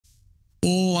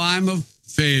Oh, I'm a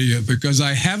failure because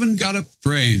I haven't got a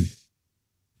brain.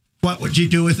 What would you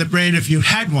do with a brain if you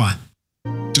had one?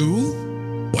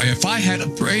 Do? Why, if I had a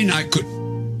brain, I could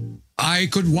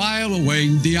while away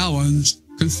the hours,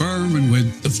 conferring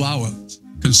with the flowers,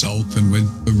 consulting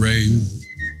with the rain.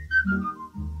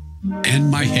 And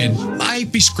my head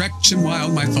might be scratching while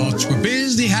my thoughts were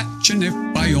busy hatching. If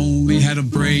I only had a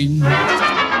brain,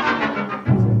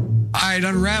 I'd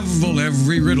unravel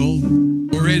every riddle,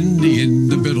 or in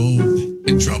the middle,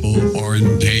 in trouble or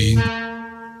in pain.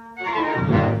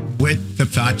 With the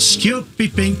thoughts you'd be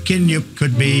thinking, you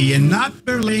could be an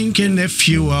Upper Lincoln if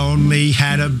you only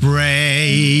had a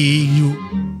brain.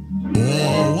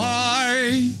 Oh,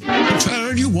 I'll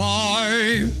tell you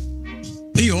why.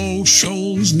 The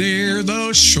ocean's near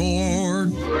the shore.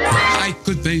 I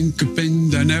could think of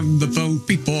things I never thought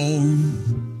before.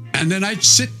 And then I'd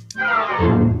sit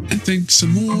and think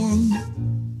some more.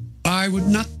 I would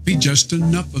not be just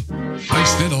enough of a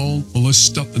place that all full of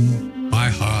stuffing, my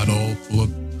heart all full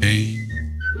of pain.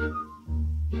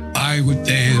 I would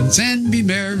dance and be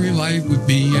merry, life would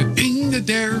be a thing to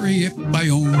dairy if I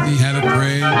only had a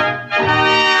brain.